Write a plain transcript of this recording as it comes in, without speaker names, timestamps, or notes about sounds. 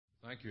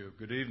Thank you.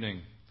 Good evening.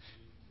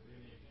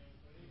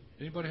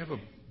 Anybody have a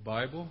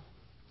Bible?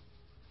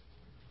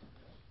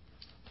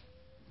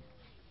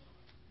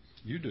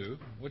 You do.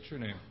 What's your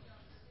name?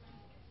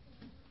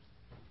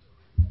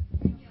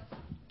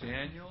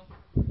 Daniel?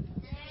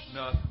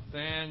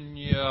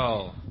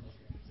 Nathaniel.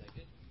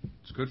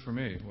 It's good for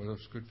me. Well,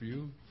 that's good for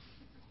you.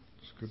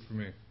 It's good for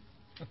me.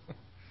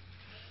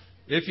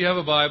 If you have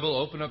a Bible,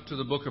 open up to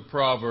the book of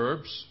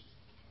Proverbs.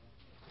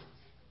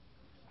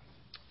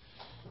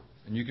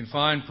 And you can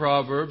find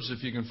Proverbs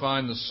if you can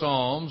find the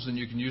Psalms, and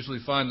you can usually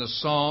find the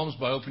Psalms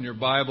by opening your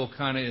Bible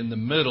kind of in the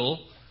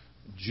middle.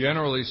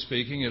 Generally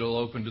speaking, it'll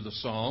open to the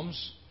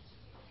Psalms.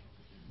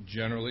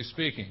 Generally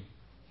speaking.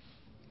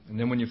 And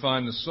then when you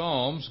find the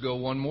Psalms, go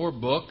one more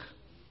book,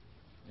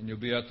 and you'll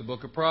be at the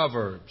book of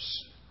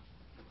Proverbs.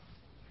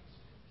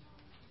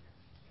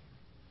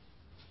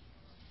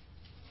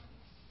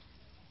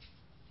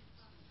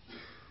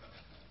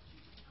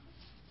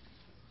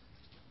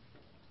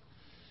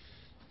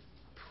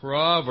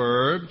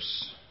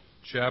 Proverbs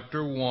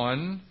chapter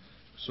 1.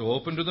 So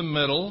open to the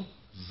middle,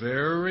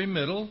 very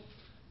middle.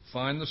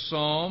 Find the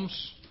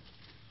Psalms.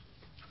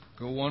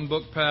 Go one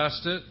book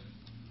past it.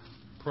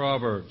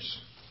 Proverbs.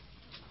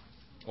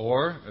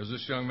 Or, as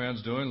this young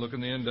man's doing, look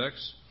in the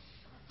index.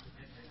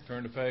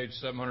 Turn to page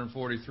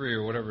 743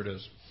 or whatever it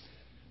is.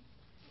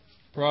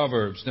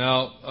 Proverbs.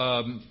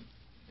 Now,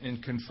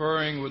 in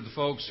conferring with the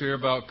folks here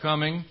about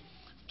coming,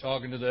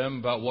 talking to them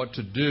about what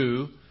to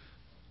do,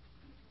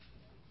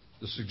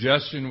 the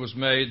suggestion was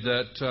made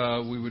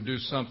that we would do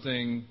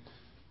something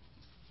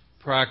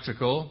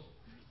practical.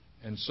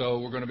 And so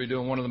we're going to be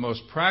doing one of the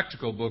most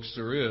practical books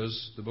there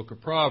is, the book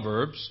of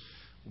Proverbs.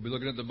 We'll be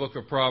looking at the book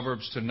of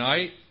Proverbs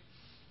tonight,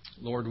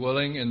 Lord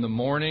willing, in the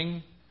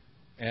morning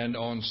and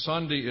on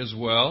Sunday as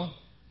well.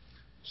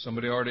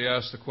 Somebody already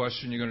asked the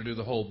question, you're going to do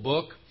the whole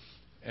book?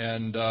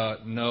 And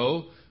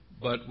no,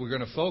 but we're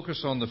going to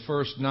focus on the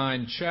first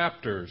 9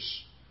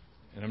 chapters.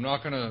 And I'm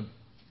not going to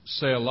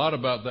say a lot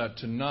about that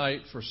tonight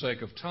for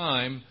sake of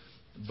time,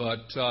 but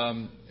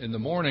in the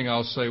morning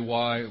I'll say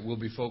why we'll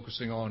be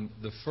focusing on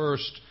the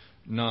first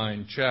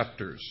 9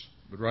 chapters.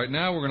 But right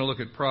now we're going to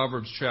look at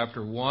Proverbs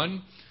chapter 1.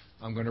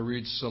 I'm going to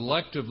read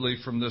selectively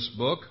from this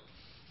book,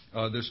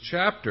 this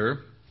chapter.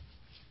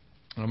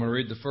 I'm going to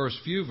read the first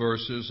few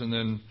verses and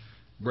then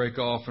break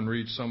off and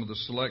read some of the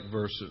select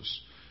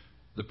verses.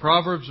 The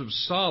Proverbs of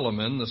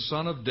Solomon, the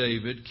son of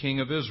David, king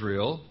of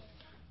Israel,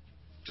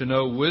 to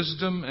know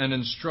wisdom and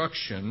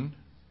instruction,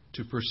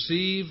 to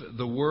perceive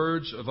the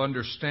words of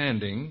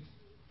understanding,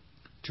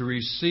 to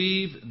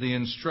receive the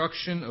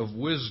instruction of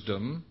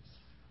wisdom,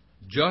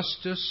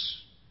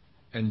 justice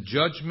and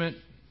judgment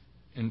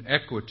and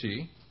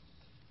equity,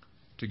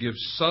 to give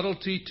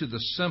subtlety to the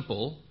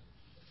simple,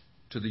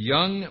 to the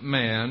young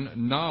man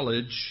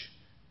knowledge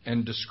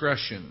and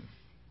discretion.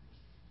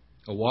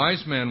 A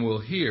wise man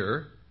will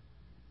hear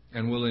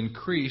and will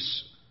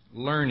increase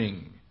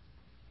learning,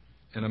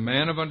 and a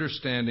man of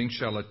understanding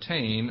shall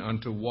attain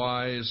unto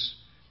wise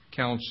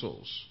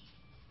counsels.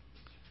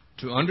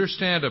 To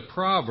understand a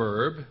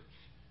proverb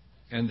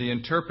and the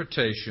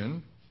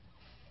interpretation,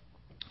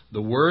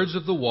 the words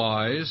of the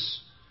wise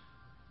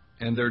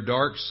and their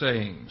dark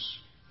sayings.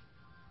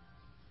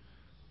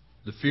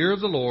 The fear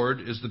of the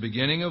Lord is the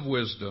beginning of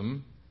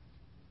wisdom,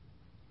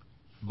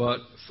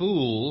 but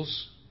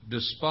fools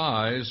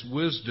despise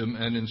wisdom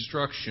and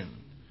instruction.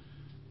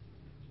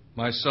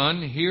 My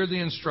son, hear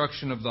the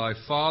instruction of thy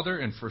father,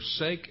 and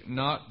forsake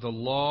not the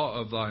law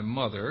of thy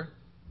mother.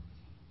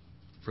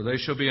 For they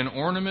shall be an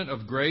ornament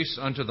of grace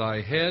unto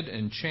thy head,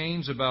 and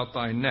chains about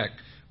thy neck.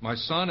 My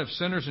son, if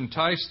sinners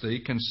entice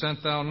thee, consent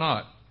thou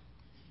not.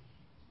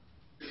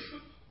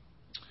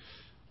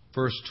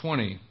 Verse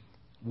 20.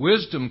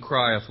 Wisdom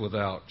crieth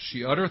without.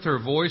 She uttereth her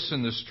voice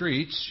in the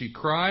streets. She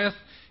crieth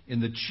in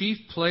the chief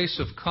place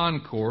of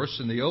concourse,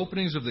 in the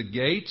openings of the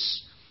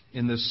gates.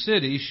 In the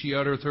city she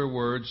uttereth her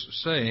words,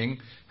 saying,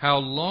 How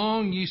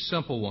long, ye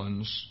simple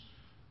ones,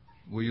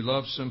 will ye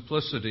love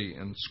simplicity?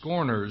 And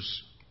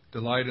scorners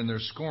delight in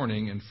their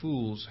scorning, and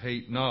fools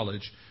hate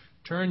knowledge.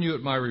 Turn you at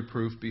my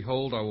reproof.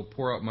 Behold, I will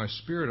pour out my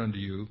spirit unto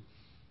you.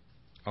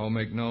 I will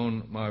make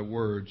known my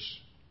words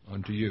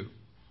unto you.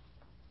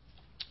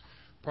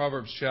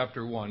 Proverbs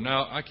chapter 1.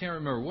 Now, I can't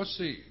remember.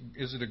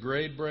 Is it a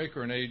grade break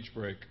or an age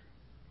break?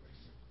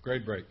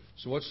 Grade break.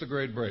 So what's the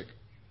grade break?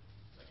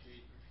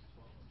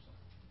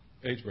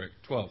 Age break,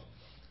 12.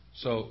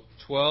 So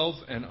 12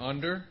 and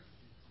under,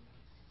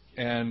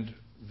 and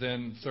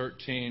then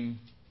 13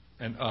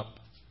 and up.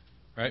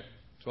 Right?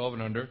 12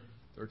 and under,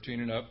 13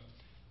 and up.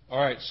 All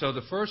right, so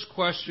the first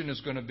question is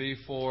going to be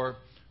for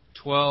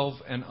 12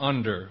 and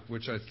under,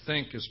 which I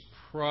think is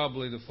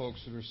probably the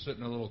folks that are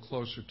sitting a little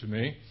closer to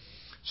me.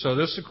 So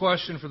this is a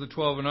question for the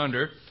 12 and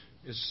under.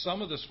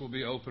 Some of this will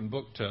be open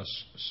book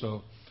tests,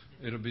 so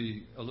it'll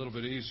be a little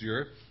bit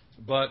easier.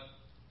 But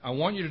I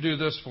want you to do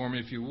this for me,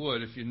 if you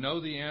would. If you know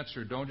the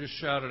answer, don't just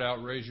shout it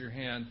out, raise your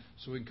hand,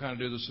 so we can kind of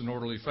do this in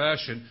orderly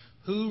fashion.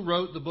 Who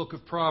wrote the book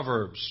of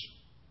Proverbs?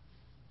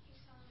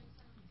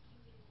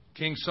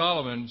 King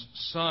Solomon,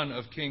 son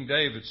of King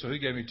David. So he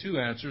gave me two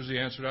answers. He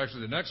answered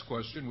actually the next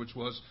question, which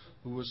was,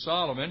 who was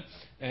Solomon?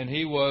 And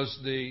he was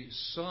the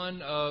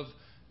son of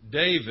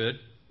David.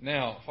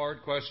 Now,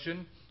 hard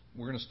question.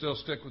 We're going to still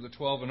stick with the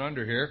 12 and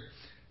under here.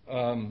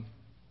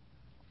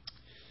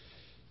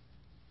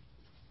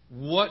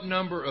 What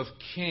number of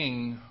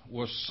king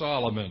was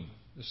Solomon?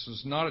 This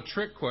is not a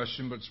trick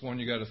question, but it's one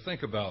you got to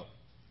think about.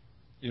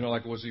 You know,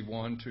 like, was he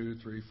 1, 2,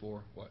 3,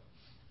 4, what?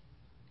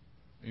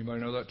 Anybody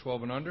know that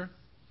 12 and under?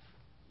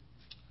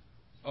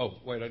 Oh,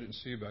 wait, I didn't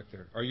see you back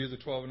there. Are you the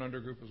 12 and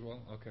under group as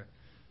well? Okay.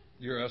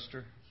 You're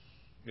Esther?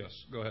 Yes,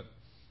 go ahead.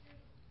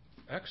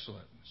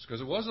 Excellent.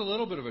 Because it was a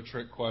little bit of a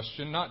trick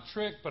question. Not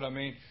trick, but I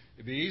mean,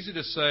 it'd be easy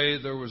to say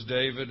there was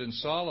David and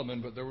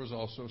Solomon, but there was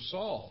also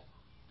Saul.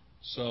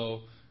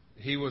 So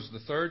he was the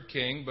third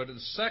king, but the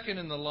second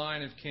in the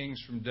line of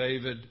kings from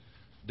David,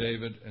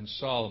 and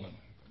Solomon.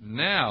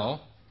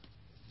 Now,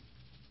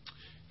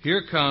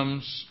 here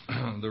comes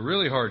the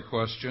really hard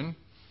question.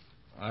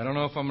 I don't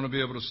know if I'm going to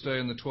be able to stay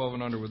in the 12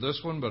 and under with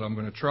this one, but I'm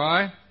going to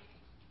try.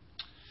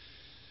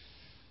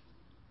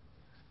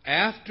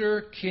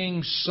 After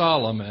King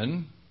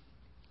Solomon,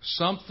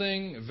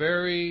 something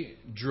very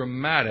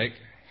dramatic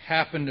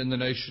happened in the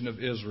nation of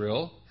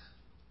Israel,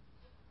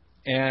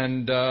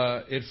 and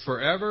it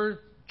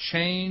forever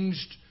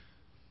changed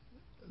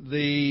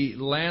the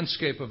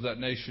landscape of that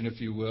nation,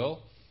 if you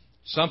will.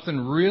 Something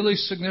really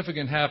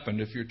significant happened.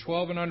 If you're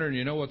 12 and under and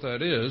you know what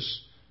that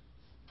is,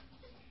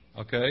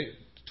 okay,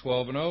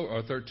 12 and 0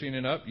 or 13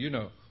 and up, you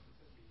know.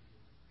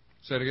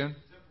 Say it again.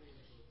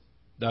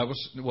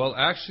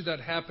 Actually that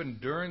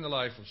happened during the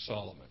life of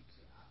Solomon.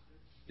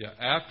 Yeah,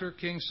 after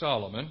King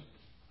Solomon,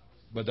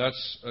 but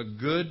that's a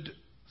good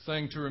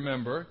thing to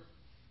remember.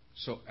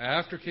 So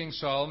after King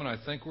Solomon, I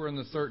think we're in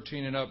the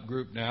 13 and up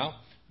group now.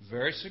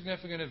 Very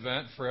significant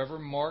event, forever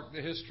marked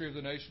the history of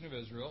the nation of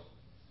Israel.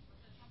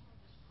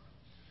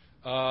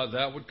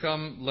 That would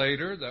come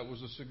later. That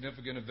was a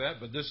significant event.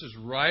 But this is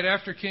right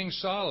after King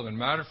Solomon.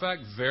 Matter of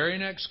fact, very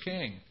next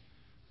king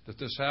that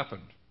this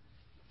happened.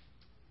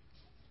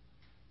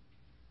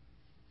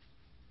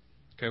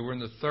 Okay, we're in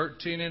the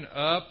 13 and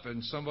up,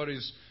 and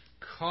somebody's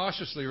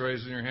cautiously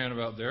raising their hand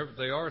about there, but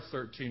they are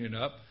 13 and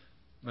up.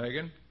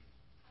 Megan?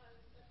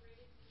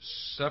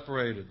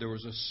 Separated. There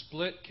was a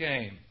split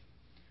came.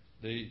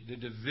 The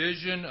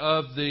division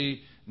of the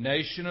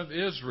nation of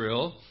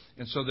Israel.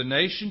 And so the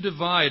nation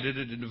divided.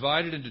 It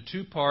divided into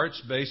two parts,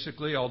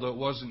 basically, although it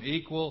wasn't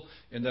equal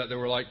in that there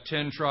were like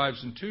 10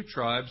 tribes and 2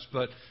 tribes.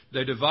 But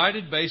they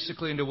divided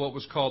basically into what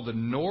was called the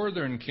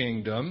northern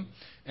kingdom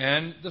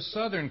and the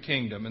southern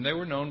kingdom. And they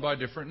were known by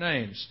different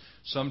names.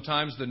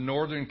 Sometimes the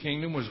northern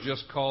kingdom was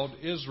just called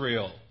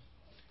Israel.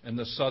 And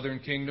the southern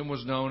kingdom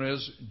was known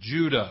as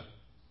Judah.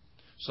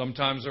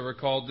 Sometimes they were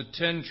called the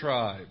 10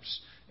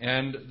 tribes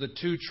and the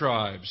 2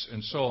 tribes,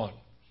 and so on.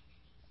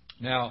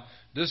 Now,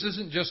 this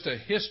isn't just a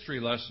history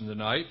lesson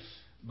tonight,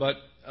 but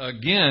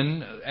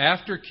again,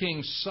 after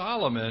King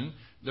Solomon,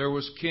 there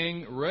was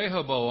King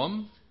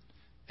Rehoboam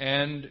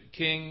and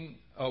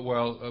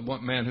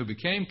one man who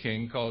became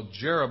king called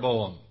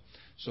Jeroboam.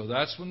 So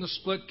that's when the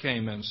split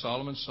came in,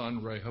 Solomon's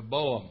son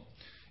Rehoboam.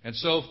 And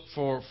so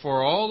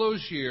for all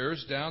those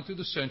years, down through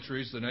the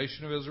centuries, the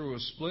nation of Israel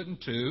was split in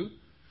two.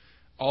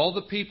 All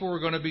the people were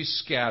going to be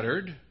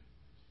scattered.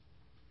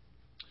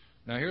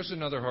 Now, here's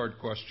another hard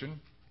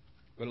question,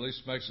 but at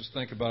least makes us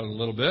think about it a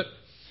little bit.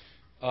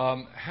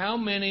 How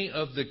many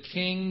of the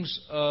kings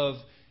of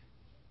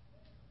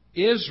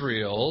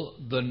Israel,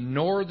 the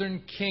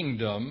northern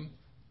kingdom,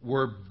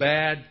 were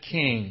bad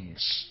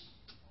kings?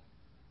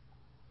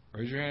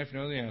 Raise your hand if you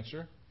know the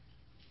answer.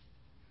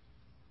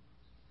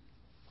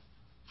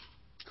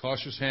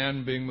 Cautious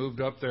hand being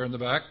moved up there in the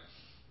back.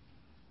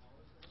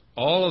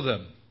 All of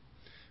them.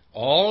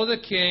 All of the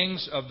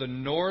kings of the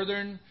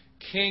northern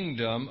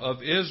kingdom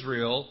of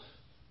Israel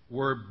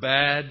were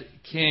bad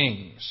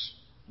kings.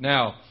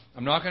 Now,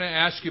 I'm not going to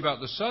ask you about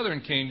the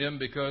southern kingdom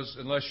because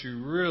unless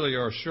you really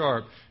are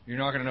sharp, you're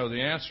not going to know the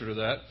answer to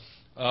that.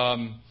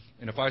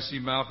 And if I see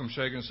Malcolm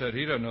shaking his head,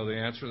 he doesn't know the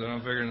answer, then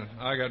I'm figuring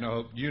I got no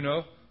hope. Do you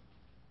know?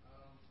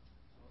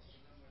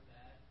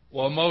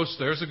 Well,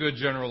 there's a good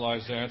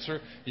generalized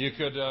answer. You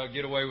could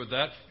get away with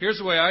that. Here's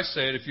the way I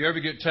say it. If you ever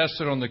get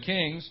tested on the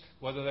kings,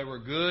 whether they were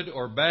good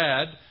or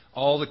bad,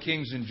 all the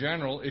kings in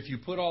general, if you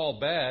put all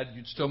bad,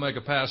 you'd still make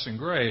a passing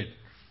grade,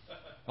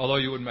 although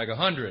you wouldn't make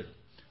 100.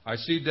 I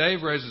see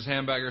Dave raise his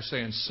hand back here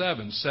saying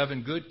 7.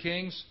 7 good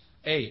kings?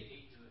 8.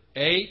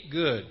 8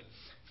 good.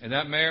 And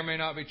that may or may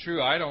not be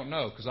true. I don't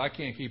know because I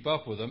can't keep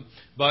up with them.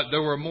 But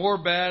there were more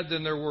bad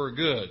than there were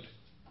good.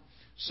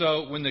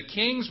 So when the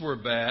kings were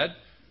bad,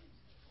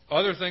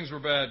 other things were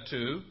bad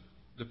too.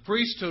 The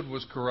priesthood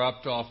was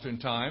corrupt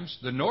oftentimes.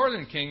 The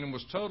northern kingdom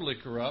was totally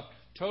corrupt,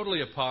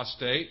 totally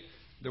apostate.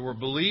 There were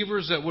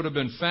believers that would have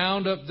been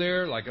found up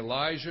there, like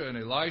Elijah and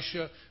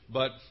Elisha,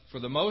 but for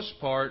the most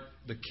part,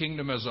 the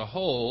kingdom as a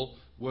whole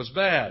was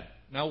bad.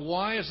 Now,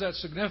 why is that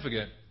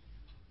significant?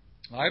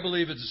 I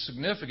believe it's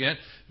significant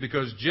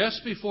because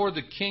just before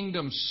the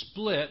kingdom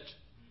split,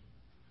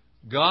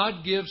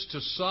 God gives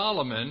to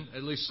Solomon,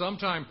 at least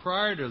sometime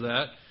prior to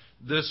that,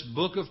 this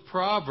book of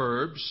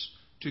Proverbs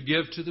to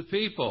give to the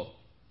people.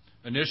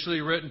 Initially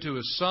written to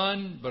his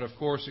son, but of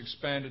course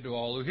expanded to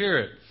all who hear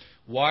it.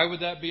 Why would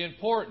that be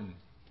important?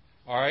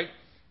 All right.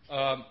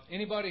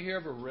 Anybody here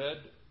ever read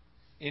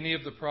any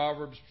of the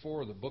Proverbs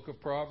before, the book of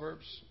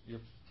Proverbs? Your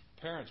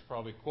parents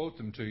probably quote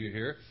them to you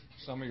here.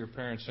 Some of your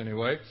parents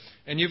anyway.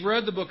 And you've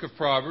read the book of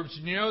Proverbs,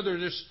 and you know they're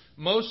just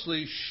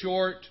mostly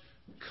short,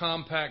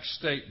 compact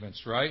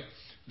statements, right?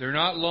 They're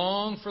not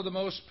long for the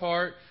most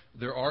part.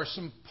 There are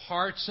some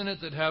parts in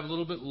it that have a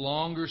little bit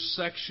longer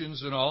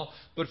sections and all,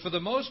 but for the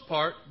most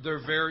part,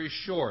 they're very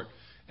short.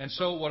 And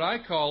so what I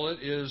call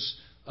it is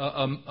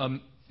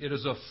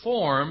a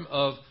form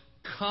of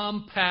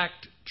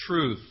compact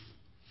truth.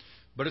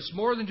 But it's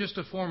more than just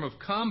a form of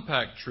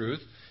compact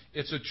truth.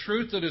 It's a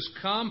truth that is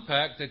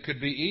compact that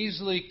could be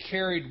easily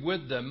carried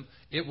with them.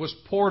 It was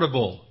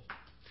portable.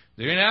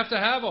 They didn't have to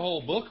have a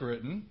whole book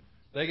written.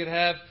 They could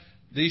have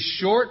these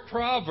short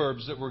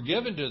proverbs that were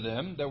given to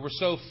them that were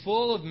so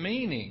full of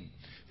meaning,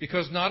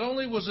 because not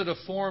only was it a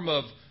form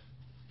of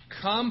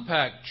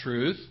compact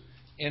truth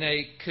in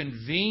a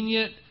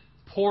convenient,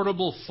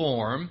 portable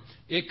form,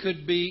 it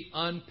could be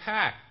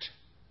unpacked.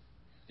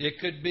 It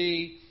could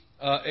be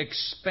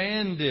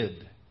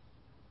expanded.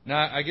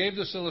 Now, I gave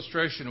this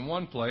illustration in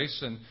one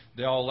place, and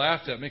they all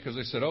laughed at me because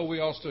they said, "Oh, we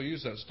all still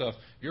use that stuff.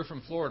 You're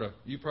from Florida.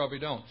 You probably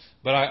don't."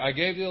 But I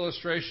gave the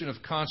illustration of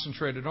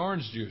concentrated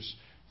orange juice,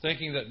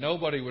 thinking that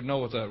nobody would know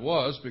what that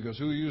was, because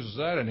who uses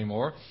that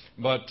anymore?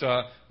 But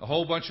a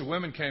whole bunch of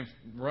women came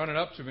running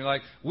up to me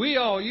like, "We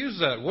all use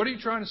that. What are you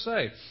trying to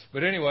say?"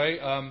 But anyway,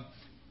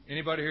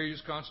 anybody here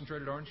use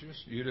concentrated orange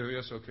juice? You do?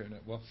 Yes, okay.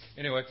 Well,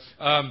 anyway,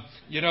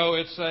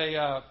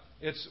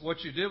 it's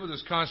what you did with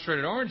this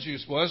concentrated orange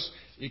juice was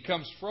it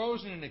comes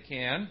frozen in a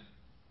can,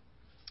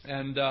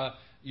 and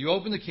you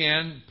open the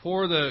can,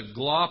 pour the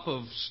glop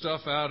of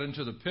stuff out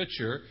into the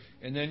pitcher,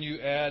 and then you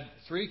add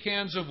 3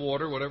 cans of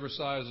water, whatever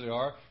size they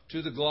are,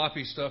 to the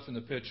gloppy stuff in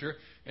the pitcher,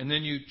 and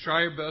then you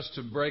try your best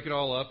to break it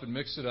all up and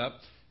mix it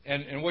up.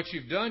 And what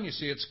you've done, you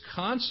see, it's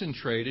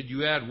concentrated.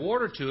 You add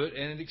water to it,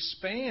 and it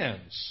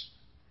expands.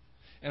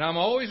 And I'm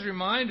always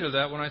reminded of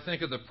that when I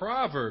think of the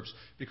Proverbs,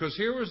 because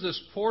here was this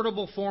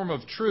portable form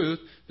of truth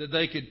that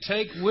they could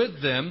take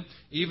with them,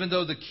 even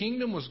though the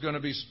kingdom was going to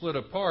be split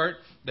apart.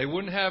 They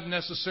wouldn't have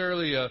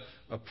necessarily a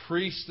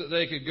priest that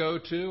they could go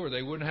to, or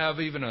they wouldn't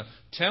have even a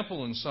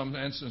temple in some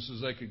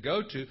instances they could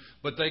go to,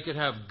 but they could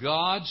have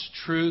God's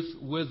truth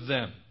with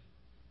them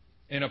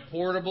in a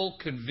portable,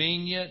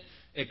 convenient,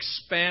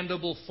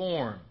 expandable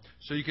form.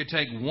 So you could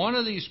take one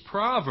of these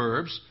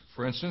Proverbs,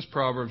 for instance,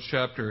 Proverbs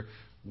chapter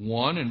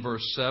 1 and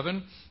verse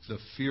 7, "The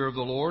fear of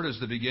the Lord is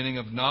the beginning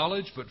of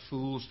knowledge, but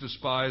fools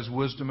despise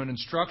wisdom and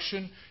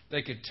instruction."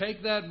 They could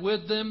take that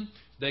with them.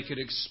 They could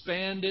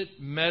expand it,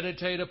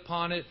 meditate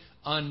upon it,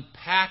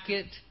 unpack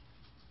it,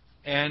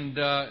 and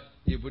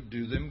it would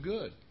do them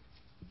good.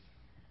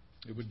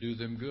 It would do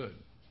them good.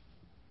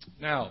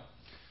 Now,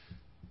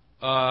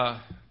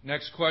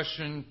 next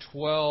question,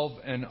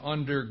 12 and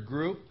under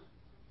group.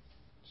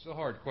 It's a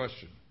hard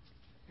question.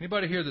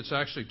 Anybody here that's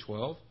actually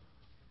 12?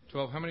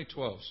 12? How many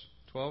 12s?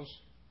 12s?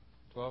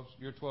 12s?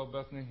 You're 12,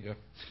 Bethany? Yeah.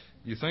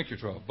 You think you're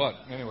 12. But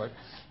anyway,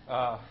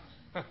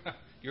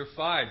 you're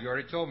 5. You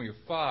already told me you're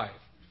 5.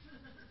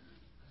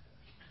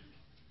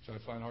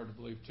 Which I find hard to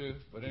believe too.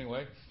 But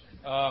anyway,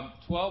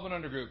 12 and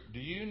under group. Do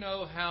you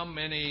know how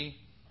many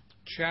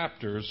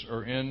chapters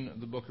are in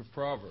the book of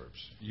Proverbs?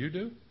 You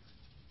do?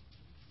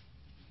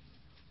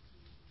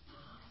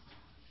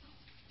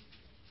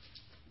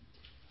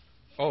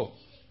 Oh,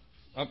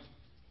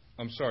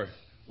 I'm sorry.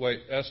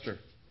 Wait, Esther.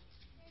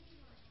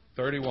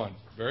 31.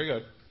 Very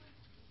good.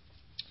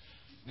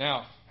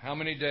 Now, how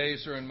many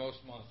days are in most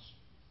months?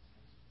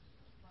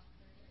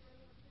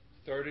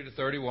 30 to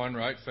 31,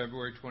 right?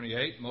 February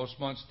 28. Most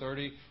months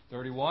 30,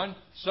 31.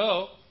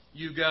 So,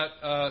 you've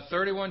got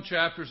 31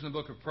 chapters in the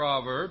book of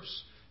Proverbs.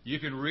 You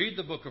can read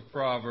the book of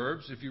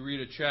Proverbs if you read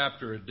a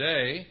chapter a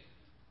day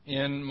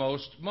in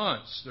most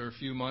months. There are a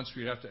few months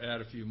where you have to add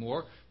a few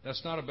more.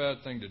 That's not a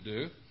bad thing to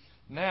do.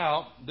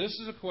 Now, this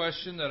is a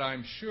question that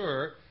I'm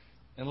sure,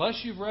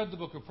 unless you've read the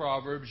book of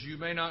Proverbs, you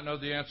may not know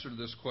the answer to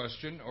this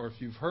question, or if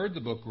you've heard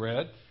the book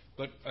read.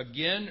 But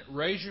again,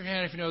 raise your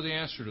hand if you know the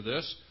answer to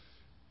this.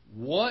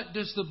 What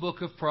does the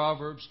book of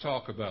Proverbs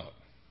talk about?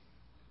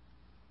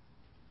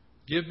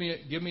 Give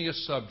me a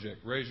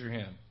subject. Raise your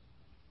hand.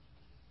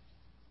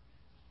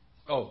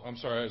 Oh, I'm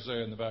sorry,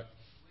 Isaiah in the back.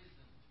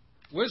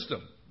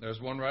 Wisdom. There's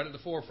one right at the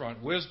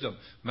forefront. Wisdom.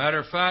 Matter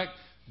of fact,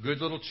 good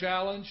little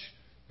challenge.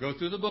 Go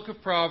through the book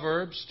of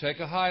Proverbs, take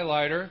a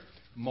highlighter,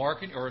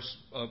 mark it, or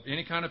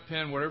any kind of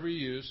pen, whatever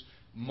you use,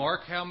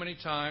 mark how many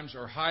times,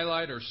 or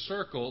highlight or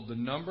circle the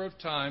number of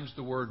times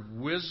the word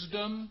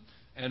wisdom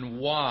and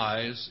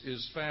wise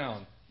is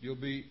found. You'll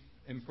be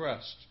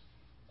impressed.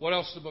 What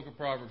else does the book of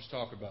Proverbs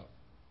talk about?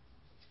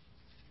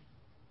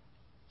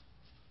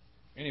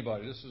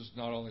 Anybody? This is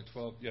not only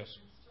 12. Yes.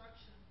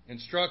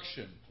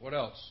 Instruction. What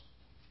else?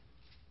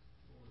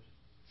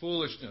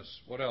 Foolishness.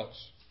 What else?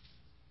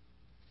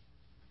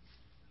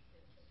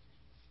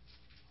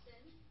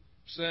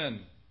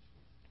 Sin.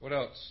 What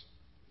else?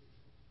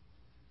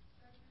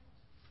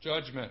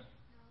 Judgment.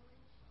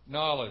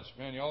 Knowledge.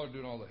 Man, y'all are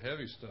doing all the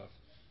heavy stuff.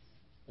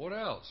 What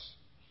else?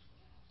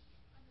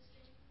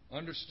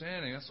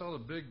 Understanding. That's all the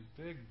big,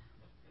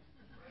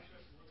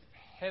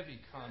 heavy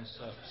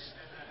concepts.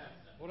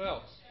 What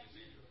else?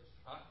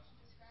 Huh?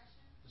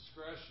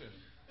 Discretion.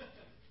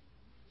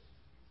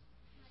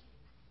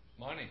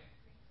 Money.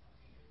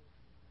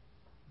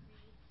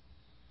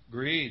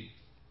 Greed.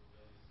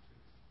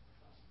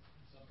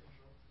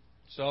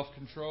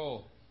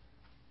 Self-control.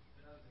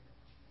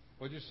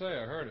 What'd you say?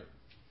 I heard it.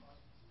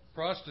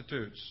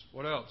 Prostitutes.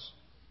 What else?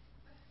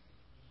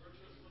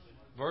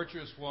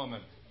 Virtuous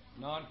woman.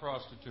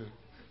 Non-prostitute.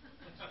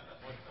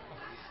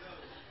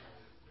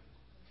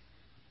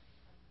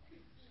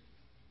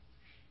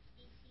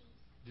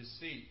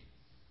 Deceit.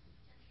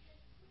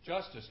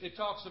 Justice. It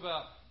talks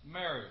about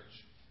marriage.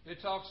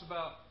 It talks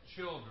about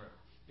children.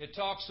 It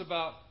talks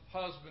about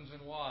husbands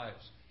and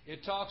wives.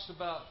 It talks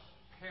about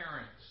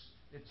parents.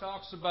 It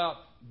talks about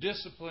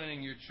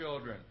disciplining your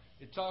children.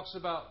 It talks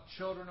about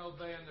children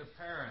obeying their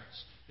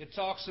parents. It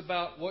talks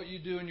about what you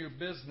do in your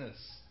business.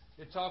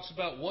 It talks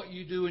about what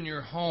you do in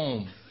your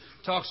home.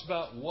 It talks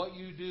about what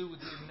you do with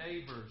your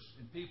neighbors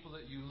and people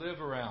that you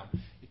live around.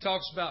 It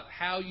talks about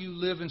how you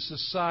live in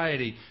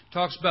society. It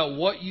talks about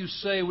what you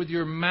say with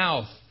your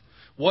mouth,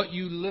 what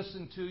you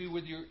listen to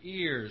with your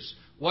ears,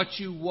 what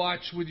you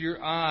watch with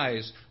your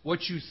eyes,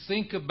 what you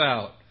think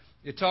about.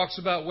 It talks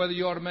about whether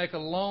you ought to make a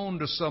loan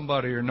to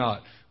somebody or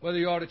not, whether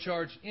you ought to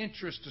charge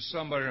interest to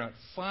somebody or not,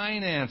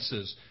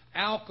 finances,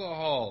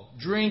 alcohol,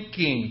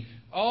 drinking,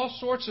 all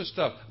sorts of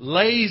stuff,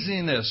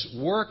 laziness,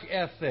 work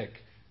ethic,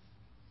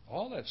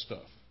 all that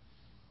stuff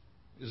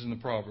is in the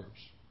Proverbs.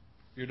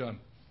 You're done.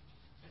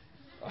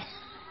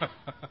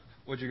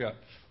 What you got?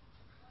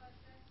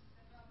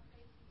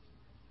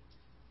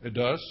 It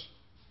does?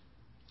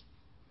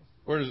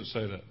 Where does it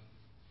say that?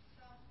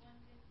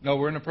 No,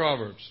 we're in the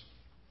Proverbs.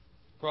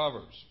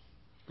 Proverbs.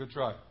 Good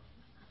try.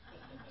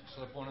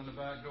 Slip one in the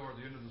back door at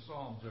the end of the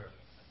Psalms there.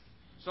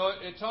 So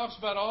it talks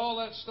about all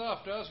that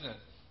stuff, doesn't it?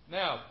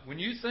 Now, when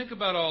you think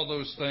about all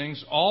those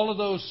things, all of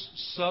those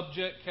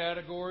subject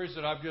categories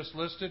that I've just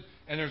listed,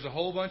 and there's a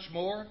whole bunch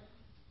more,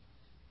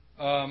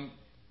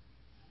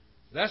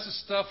 that's the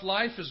stuff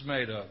life is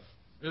made of,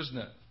 isn't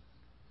it?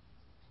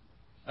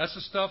 That's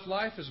the stuff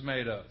life is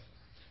made of.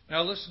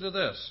 Now listen to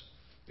this.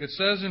 It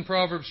says in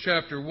Proverbs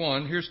chapter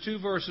 1, here's two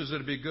verses that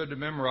would be good to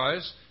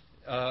memorize.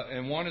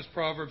 And one is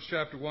Proverbs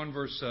chapter 1,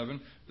 verse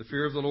 7. The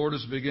fear of the Lord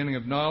is the beginning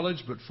of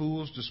knowledge, but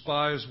fools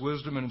despise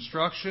wisdom and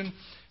instruction.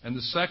 And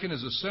the second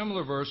is a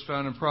similar verse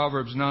found in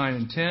Proverbs 9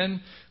 and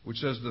 10, which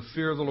says, the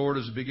fear of the Lord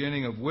is the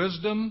beginning of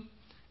wisdom,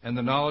 and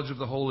the knowledge of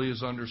the holy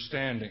is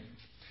understanding.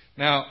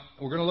 Now,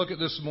 we're going to look at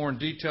this more in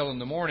detail in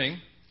the morning.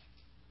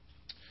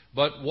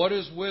 But what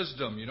is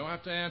wisdom? You don't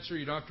have to answer.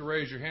 You don't have to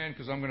raise your hand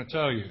because I'm going to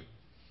tell you.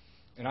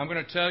 And I'm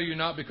going to tell you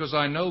not because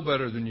I know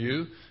better than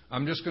you.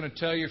 I'm just going to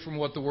tell you from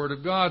what the Word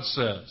of God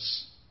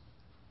says.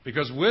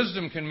 Because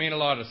wisdom can mean a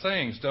lot of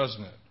things,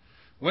 doesn't it?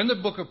 When the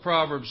book of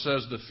Proverbs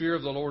says the fear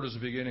of the Lord is the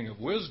beginning of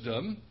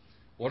wisdom,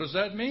 what does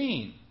that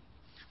mean?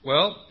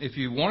 Well, if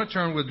you want to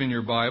turn with me in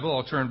your Bible,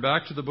 I'll turn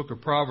back to the book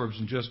of Proverbs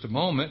in just a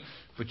moment.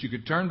 But you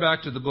could turn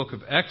back to the book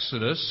of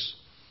Exodus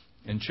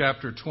in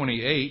chapter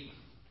 28.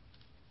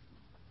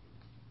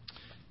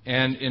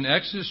 And in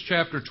Exodus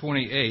chapter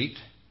 28,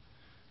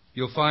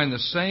 you'll find the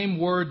same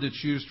word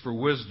that's used for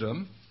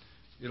wisdom.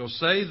 It'll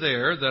say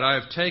there that I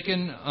have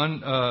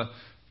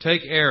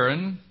take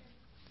Aaron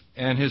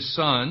and his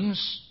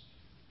sons,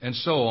 and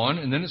so on.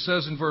 And then it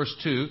says in verse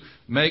 2,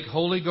 make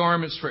holy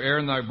garments for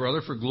Aaron thy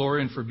brother for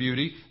glory and for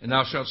beauty, and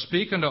thou shalt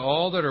speak unto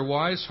all that are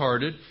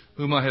wise-hearted,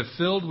 whom I have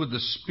filled with the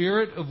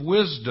spirit of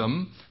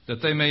wisdom,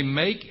 that they may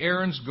make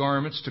Aaron's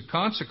garments to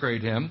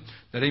consecrate him,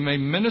 that he may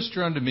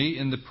minister unto me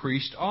in the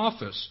priest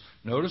office.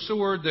 Notice the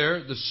word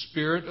there, the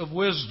spirit of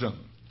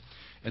wisdom.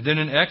 And then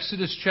in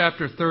Exodus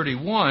chapter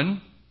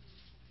 31,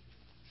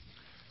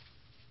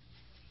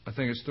 I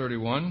think it's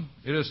 31.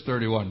 It is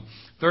 31.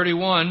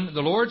 31,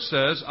 the Lord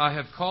says, I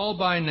have called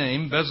by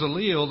name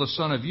Bezaleel, the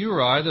son of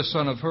Uri, the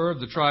son of Hur, of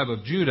the tribe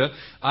of Judah.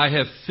 I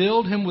have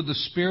filled him with the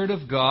Spirit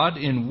of God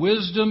in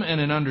wisdom and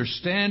in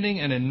understanding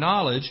and in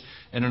knowledge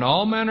and in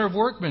all manner of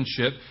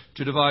workmanship,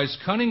 to devise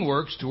cunning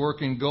works, to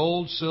work in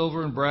gold,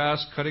 silver, and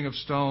brass, cutting of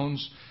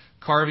stones,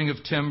 carving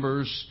of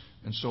timbers,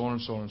 and so on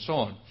and so on and so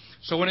on.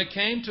 So when it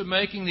came to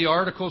making the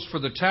articles for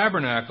the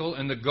tabernacle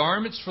and the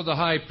garments for the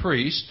high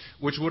priest,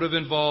 which would have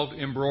involved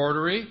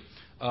embroidery,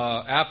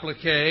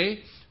 applique,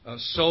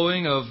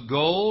 sewing of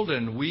gold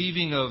and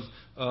weaving of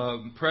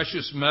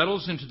precious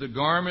metals into the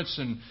garments,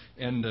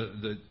 and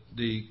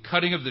the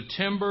cutting of the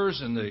timbers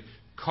and the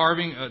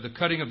carving, the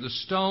cutting of the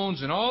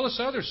stones and all this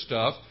other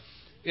stuff,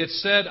 it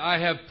said, I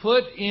have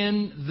put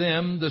in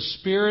them the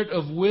spirit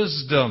of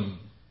wisdom.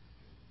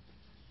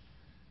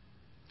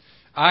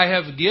 I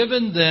have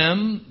given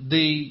them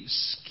the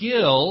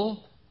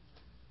skill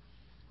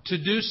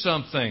to do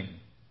something,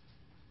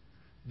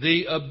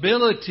 the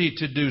ability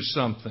to do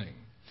something,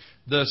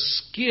 the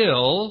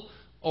skill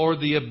or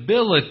the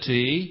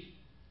ability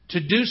to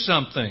do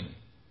something.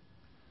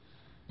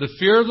 The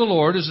fear of the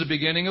Lord is the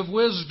beginning of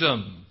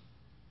wisdom.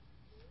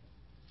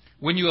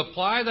 When you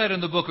apply that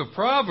in the book of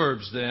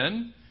Proverbs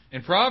then,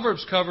 and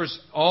Proverbs covers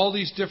all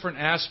these different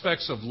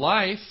aspects of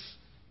life,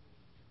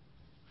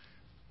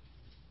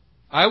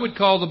 I would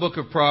call the book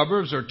of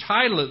Proverbs, or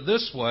title it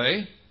this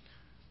way,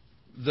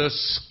 the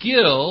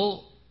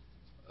skill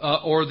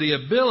or the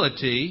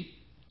ability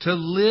to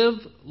live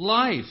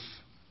life.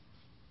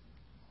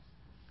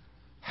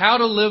 How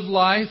to live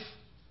life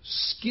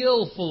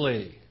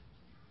skillfully.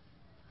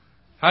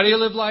 How do you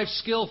live life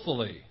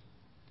skillfully?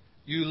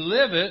 You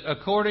live it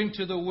according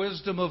to the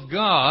wisdom of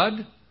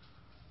God,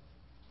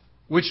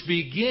 which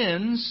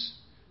begins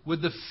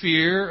with the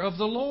fear of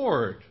the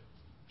Lord.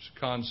 It's a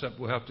concept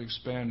we'll have to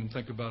expand and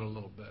think about a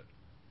little bit.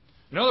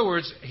 In other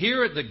words,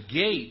 here at the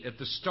gate, at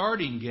the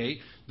starting gate,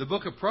 the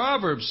book of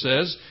Proverbs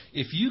says,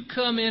 if you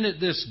come in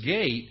at this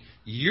gate,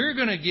 you're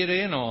going to get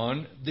in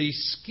on the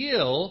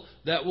skill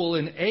that will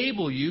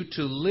enable you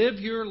to live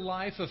your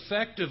life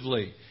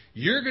effectively.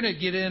 You're going to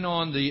get in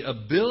on the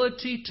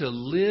ability to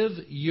live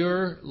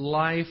your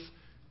life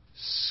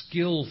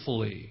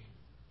skillfully.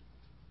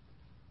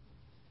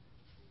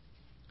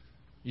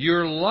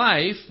 Your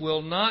life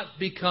will not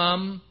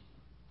become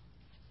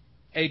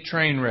a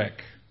train wreck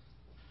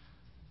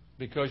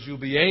because you'll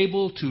be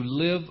able to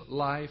live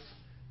life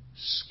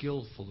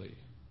skillfully.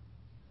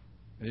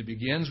 And it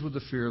begins with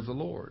the fear of the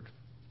Lord.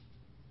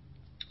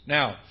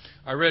 Now,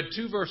 I read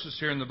 2 verses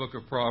here in the book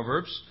of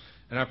Proverbs,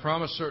 and I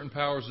promised certain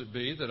powers that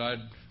be that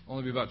I'd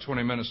only be about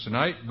 20 minutes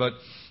tonight, but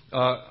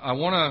I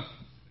want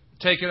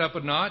to take it up a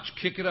notch,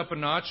 kick it up a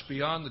notch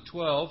beyond the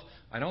 12.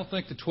 I don't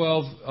think the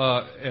 12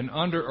 and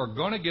under are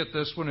going to get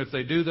this one. If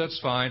they do, that's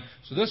fine.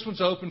 So this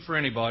one's open for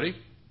anybody.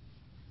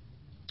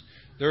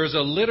 There is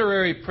a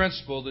literary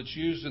principle that's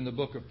used in the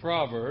book of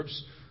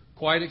Proverbs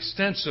quite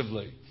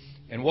extensively.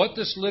 And what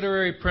this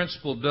literary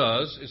principle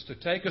does is to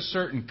take a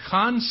certain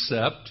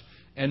concept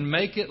and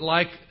make it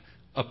like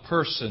a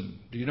person.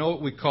 Do you know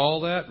what we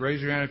call that?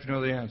 Raise your hand if you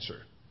know the answer.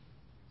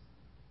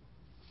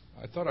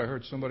 I thought I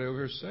heard somebody over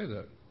here say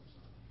that.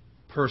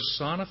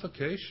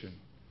 Personification.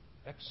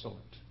 Excellent.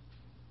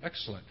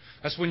 Excellent.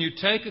 That's when you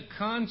take a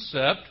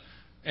concept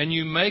and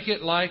you make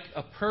it like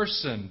a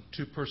person,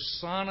 to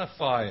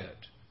personify it.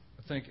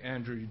 I think,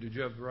 Andrew, did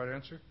you have the right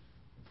answer?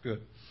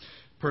 Good.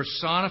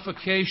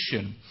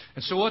 Personification.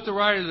 And so what the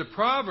writer of the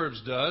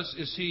Proverbs does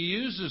is he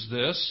uses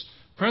this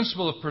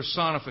principle of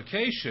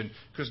personification,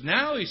 because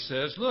now he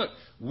says, look,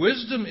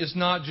 wisdom is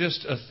not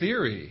just a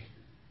theory.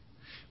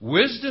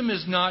 Wisdom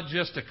is not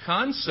just a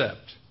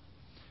concept.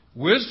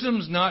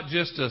 Wisdom's not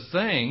just a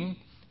thing.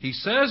 He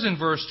says in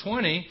verse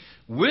 20,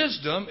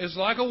 wisdom is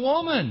like a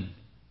woman.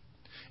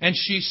 And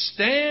she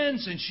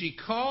stands and she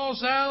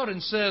calls out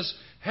and says,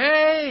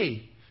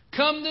 hey,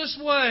 come this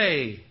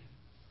way.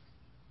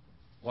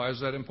 Why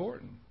is that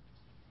important?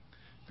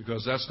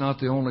 Because that's not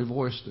the only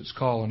voice that's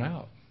calling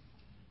out.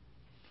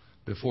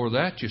 Before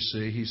that, you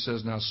see, he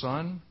says, now,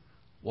 son,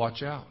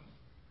 watch out.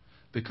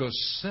 Because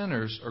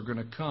sinners are going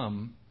to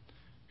come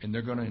and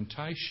they're going to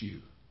entice you.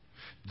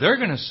 They're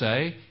going to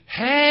say,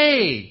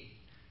 hey,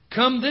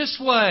 come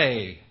this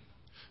way.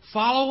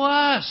 Follow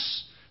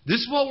us.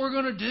 This is what we're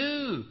going to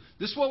do.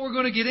 This is what we're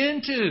going to get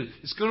into.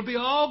 It's going to be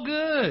all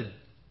good.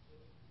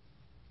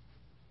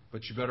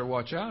 But you better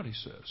watch out, he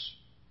says.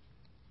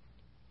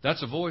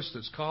 That's a voice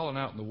that's calling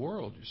out in the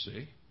world, you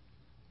see.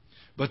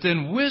 But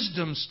then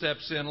wisdom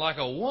steps in like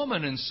a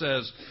woman and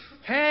says,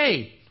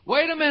 hey,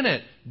 wait a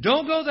minute.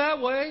 Don't go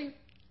that way.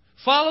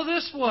 Follow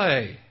this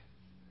way.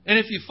 And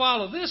if you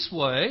follow this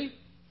way,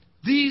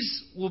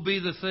 these will be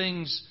the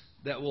things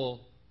that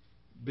will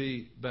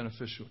be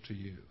beneficial to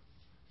you.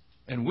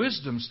 And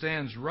wisdom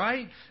stands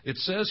right. It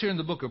says here in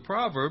the book of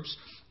Proverbs,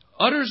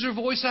 utters her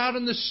voice out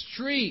in the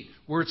street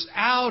where it's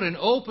out and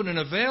open and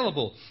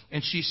available.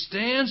 And she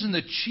stands in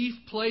the chief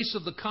place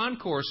of the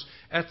concourse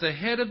at the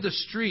head of the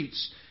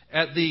streets,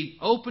 at the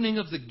opening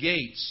of the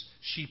gates.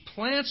 She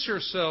plants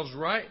herself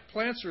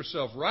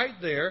right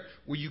there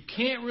where you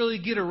can't really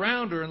get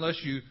around her unless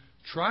you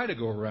try to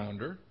go around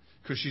her,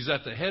 because she's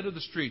at the head of the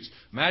streets.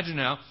 Imagine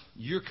now,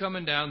 you're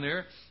coming down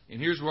there,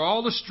 and here's where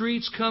all the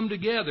streets come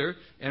together,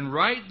 and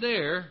right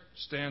there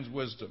stands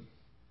wisdom.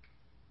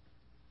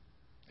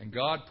 And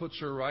God puts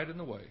her right in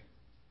the way.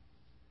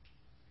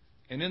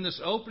 And in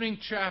this opening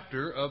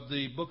chapter of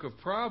the book of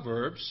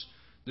Proverbs,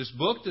 this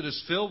book that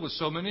is filled with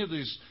so many of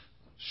these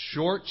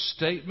short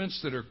statements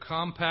that are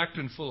compact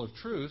and full of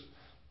truth,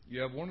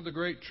 you have one of the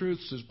great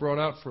truths that's brought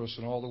out for us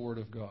in all the Word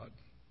of God.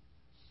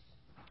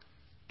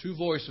 2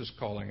 voices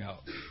calling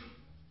out.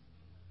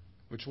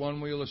 Which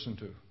one will you listen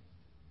to?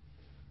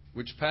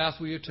 Which path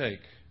will you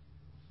take?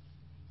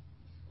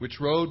 Which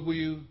road will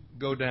you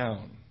go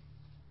down?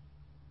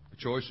 The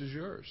choice is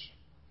yours.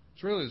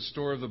 It's really the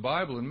story of the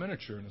Bible in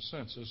miniature, in a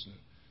sense, isn't it?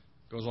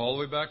 It goes all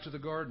the way back to the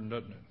garden,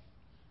 doesn't it?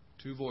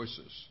 2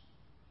 voices.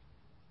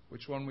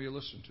 Which one will you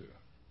listen to?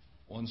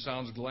 One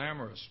sounds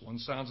glamorous. One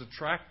sounds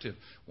attractive.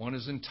 One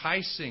is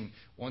enticing.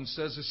 One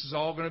says this is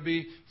all going to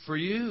be for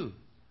you.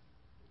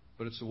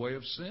 but it's a way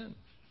of sin.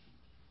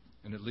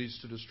 And it leads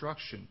to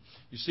destruction.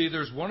 You see,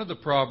 there's one of the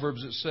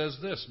Proverbs that says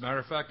this. Matter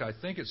of fact, I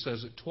think it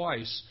says it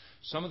twice.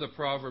 Some of the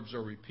Proverbs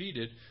are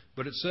repeated,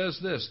 but it says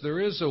this: there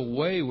is a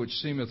way which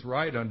seemeth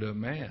right unto a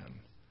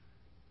man,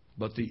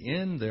 but the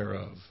end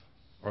thereof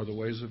are the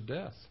ways of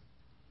death.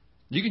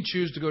 You can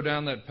choose to go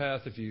down that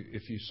path if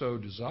you so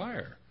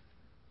desire,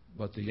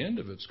 but the end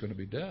of it's going to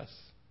be death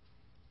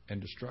and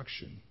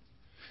destruction.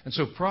 And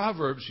so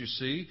Proverbs, you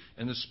see,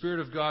 and the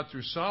Spirit of God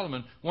through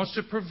Solomon wants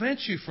to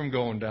prevent you from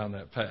going down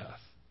that path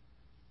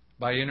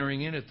by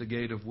entering in at the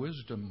gate of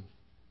wisdom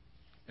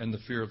and the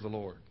fear of the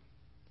Lord.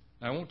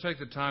 Now, I won't take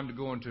the time to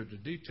go into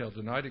detail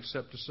tonight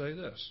except to say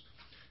this,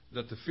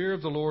 that the fear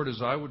of the Lord,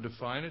 as I would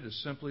define it,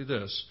 is simply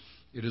this: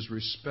 it is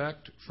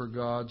respect for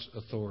God's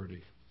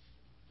authority.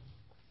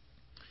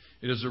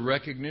 It is a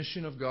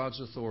recognition of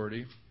God's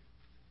authority.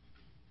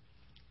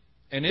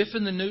 And if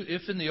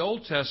in the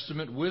Old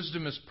Testament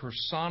wisdom is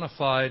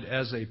personified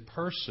as a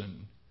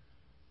person,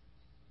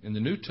 in the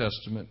New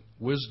Testament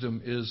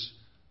wisdom is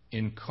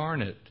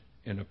incarnate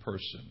in a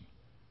person,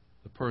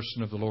 the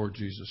person of the Lord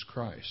Jesus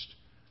Christ.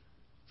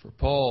 For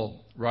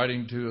Paul,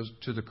 writing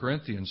to the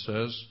Corinthians,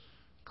 says,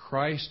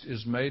 Christ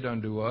is made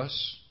unto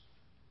us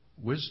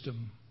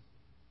wisdom,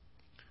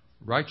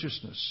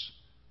 righteousness,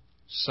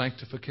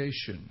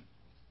 sanctification,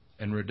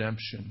 and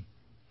redemption.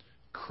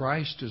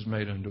 Christ is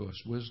made unto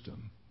us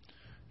wisdom.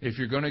 If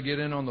you're going to get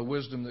in on the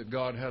wisdom that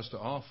God has to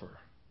offer,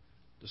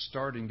 the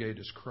starting gate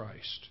is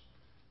Christ.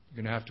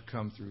 You're going to have to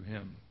come through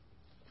Him.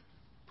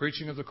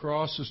 Preaching of the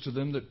cross is to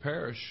them that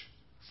perish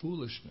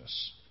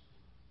foolishness.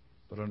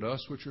 But unto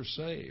us which are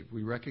saved,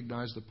 we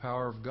recognize the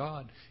power of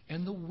God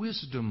and the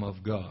wisdom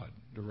of God,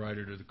 the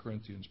writer to the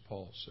Corinthians,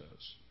 Paul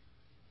says.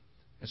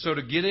 And so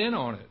to get in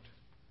on it,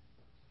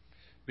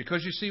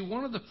 because you see,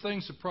 one of the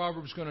things the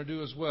Proverbs is going to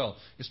do as well,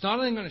 it's not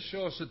only going to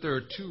show us that there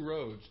are two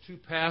roads, two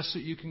paths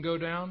that you can go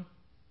down,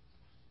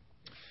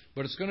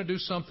 but it's going to do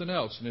something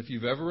else. And if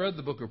you've ever read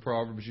the book of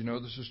Proverbs, you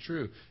know this is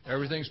true.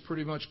 Everything's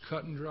pretty much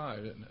cut and dried,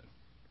 isn't it?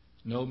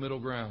 No middle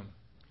ground.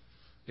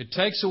 It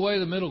takes away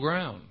the middle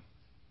ground.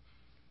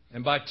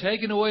 And by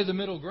taking away the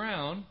middle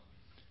ground,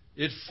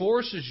 it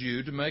forces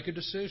you to make a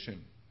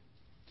decision.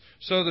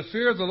 So the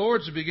fear of the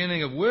Lord is the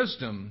beginning of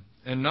wisdom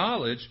and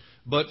knowledge,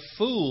 but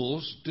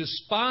fools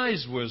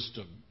despise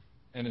wisdom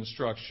and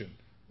instruction.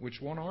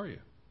 Which one are you?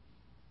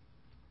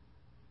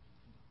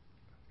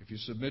 If you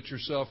submit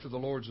yourself to the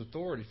Lord's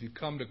authority, if you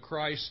come to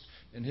Christ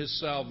and His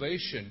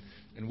salvation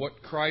and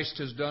what Christ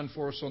has done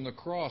for us on the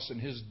cross and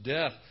His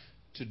death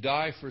to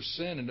die for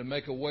sin and to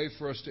make a way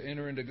for us to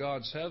enter into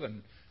God's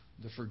heaven,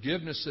 the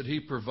forgiveness that He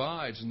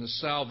provides and the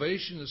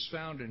salvation that's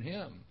found in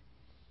Him,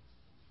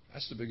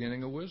 that's the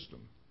beginning of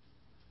wisdom.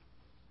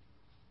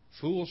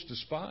 Fools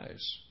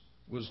despise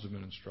wisdom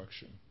and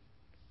instruction.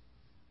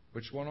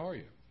 Which one are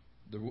you?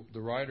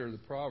 The writer of the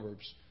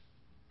Proverbs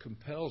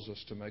compels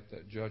us to make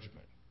that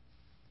judgment.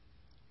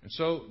 And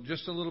so,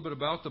 just a little bit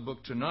about the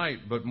book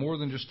tonight, but more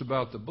than just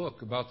about the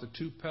book, about the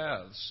two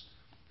paths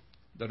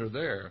that are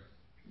there,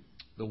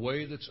 the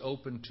way that's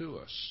open to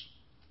us.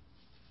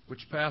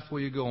 Which path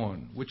will you go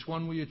on? Which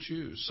one will you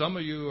choose? Some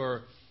of you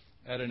are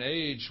at an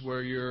age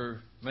where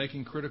you're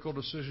making critical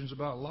decisions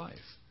about life.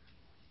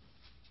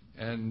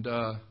 And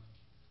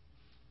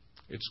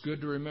it's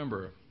good to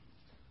remember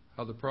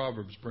how the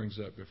Proverbs brings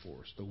that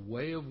before us. The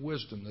way of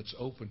wisdom that's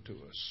open to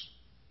us,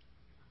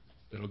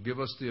 that'll give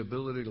us the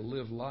ability to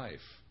live life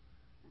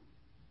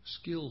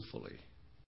skillfully